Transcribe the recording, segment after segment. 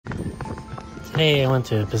Today I went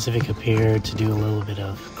to PACIFICA Pier to do a little bit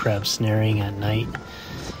of crab snaring at night.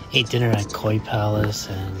 Ate dinner at Koi Palace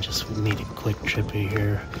and just made a quick trip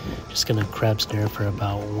here. Just gonna crab snare for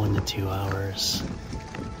about 1 to 2 hours.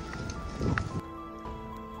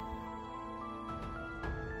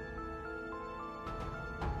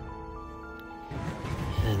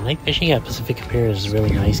 And night fishing at PACIFICA Pier is really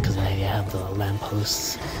nice because they have the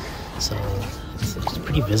lampposts, so it's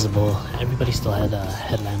pretty visible. Everybody still had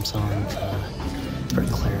headlamps on for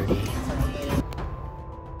clarity.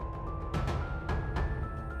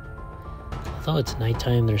 Although it's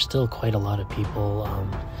nighttime, there's still quite a lot of people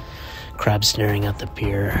crab snaring at the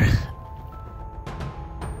pier.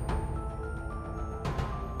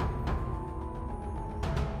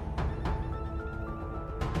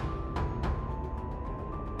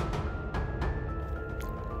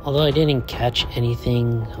 Although I didn't catch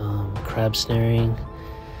anything crab snaring,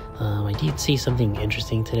 I did see something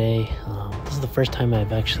interesting today. This is the first time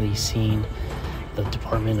I've actually seen the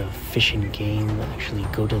Department of Fish and Game actually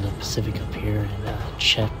go to the PACIFICA Pier and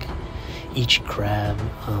check each crab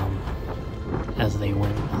as they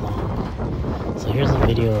went along. So here's a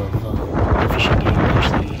video of the Fish and Game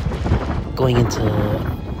actually going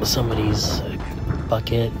into somebody's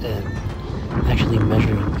bucket and actually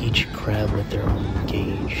measuring each crab with their own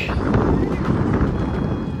gauge.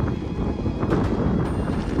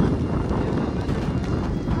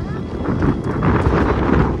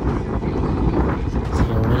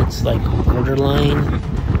 It's like borderline.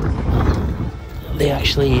 They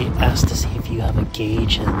actually ask to see if you have a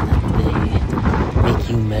gauge, and they make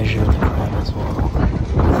you measure the crab as well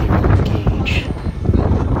with your own gauge.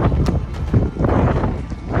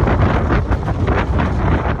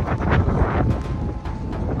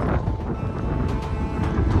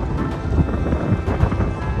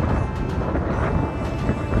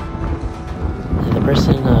 And the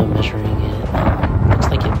person measuring it looks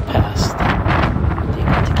like it passed.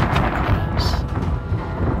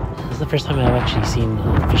 The first time I've actually seen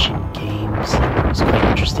fishing games. It was quite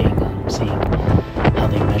interesting seeing how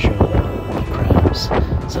they measure the crabs.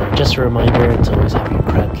 So just a reminder to always have your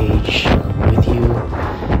crab gauge with you,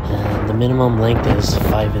 and the minimum length is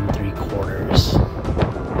 5 3/4.